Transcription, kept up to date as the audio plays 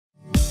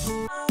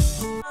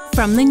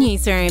From the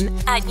Newsroom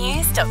at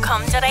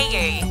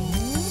news.com.au.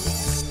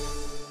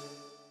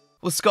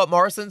 Well, Scott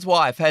Morrison's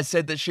wife has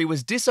said that she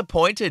was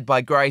disappointed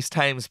by Grace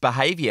Tame's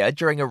behaviour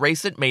during a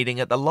recent meeting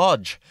at the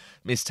Lodge.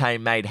 Miss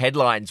Tame made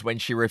headlines when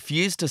she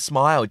refused to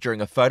smile during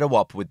a photo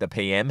op with the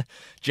PM.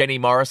 Jenny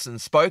Morrison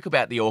spoke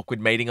about the awkward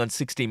meeting on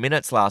 60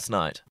 Minutes last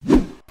night.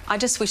 I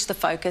just wish the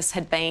focus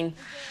had been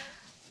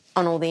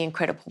on all the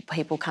incredible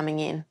people coming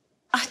in.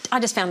 I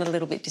just found it a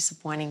little bit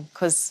disappointing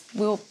because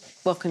we'll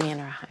welcome you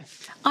into our home.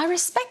 I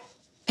respect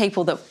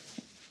people that,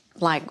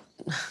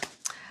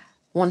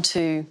 want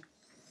to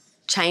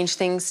change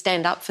things,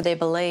 stand up for their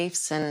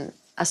beliefs and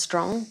are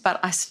strong, but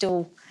I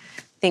still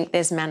think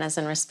there's manners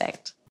and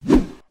respect.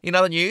 In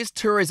other news,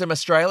 Tourism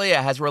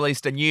Australia has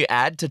released a new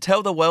ad to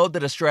tell the world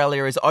that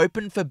Australia is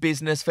open for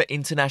business for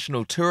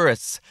international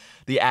tourists.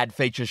 The ad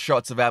features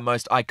shots of our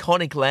most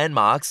iconic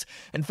landmarks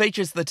and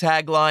features the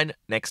tagline,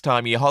 "Next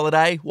time you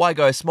holiday, why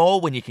go small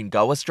when you can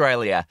go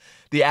Australia?"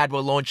 The ad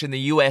will launch in the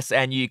US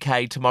and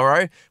UK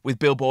tomorrow, with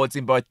billboards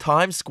in both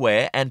Times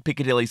Square and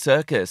Piccadilly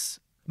Circus.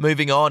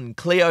 Moving on,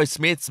 Cleo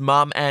Smith's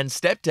mum and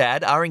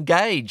stepdad are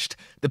engaged.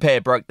 The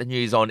pair broke the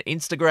news on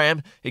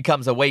Instagram. It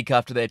comes a week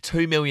after their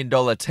 $2 million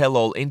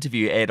tell-all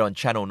interview aired on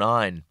Channel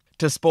 9.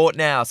 To sport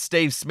now,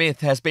 Steve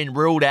Smith has been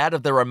ruled out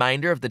of the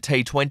remainder of the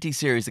T20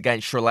 series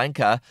against Sri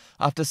Lanka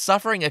after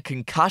suffering a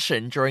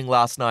concussion during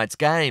last night's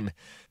game.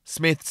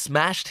 Smith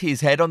smashed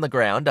his head on the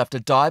ground after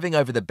diving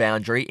over the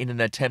boundary in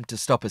an attempt to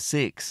stop a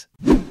six.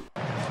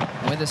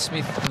 Whether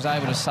Smith was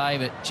able to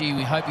save it, gee,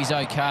 we hope he's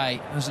okay.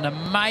 It was an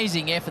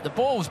amazing effort. The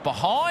ball was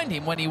behind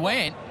him when he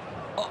went.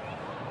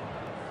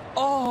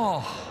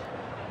 Oh,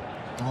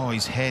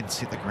 his head's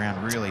hit the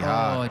ground really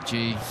hard. Oh,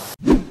 gee.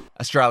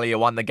 Australia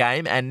won the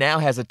game and now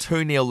has a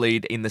 2-0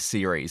 lead in the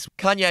series.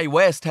 Kanye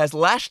West has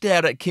lashed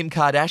out at Kim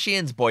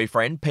Kardashian's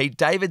boyfriend, Pete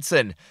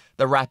Davidson.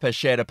 The rapper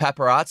shared a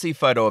paparazzi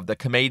photo of the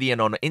comedian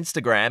on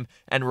Instagram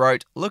and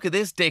wrote, "Look at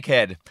this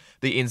dickhead."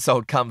 The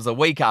insult comes a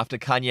week after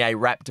Kanye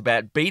rapped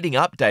about beating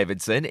up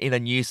Davidson in a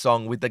new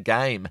song with The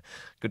Game.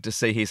 Good to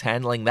see he's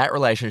handling that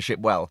relationship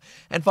well.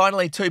 And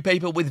finally, two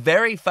people with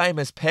very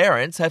famous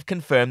parents have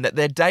confirmed that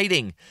they're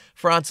dating.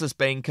 Frances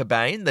Bean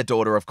Cobain, the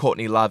daughter of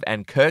Courtney Love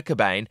and Kurt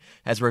Cobain,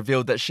 has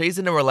revealed that she's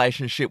in a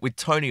relationship with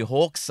Tony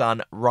Hawk's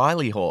son,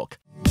 Riley Hawk.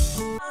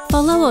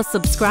 Follow or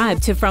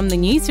subscribe to From the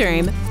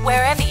Newsroom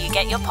wherever you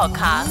get your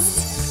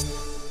podcasts.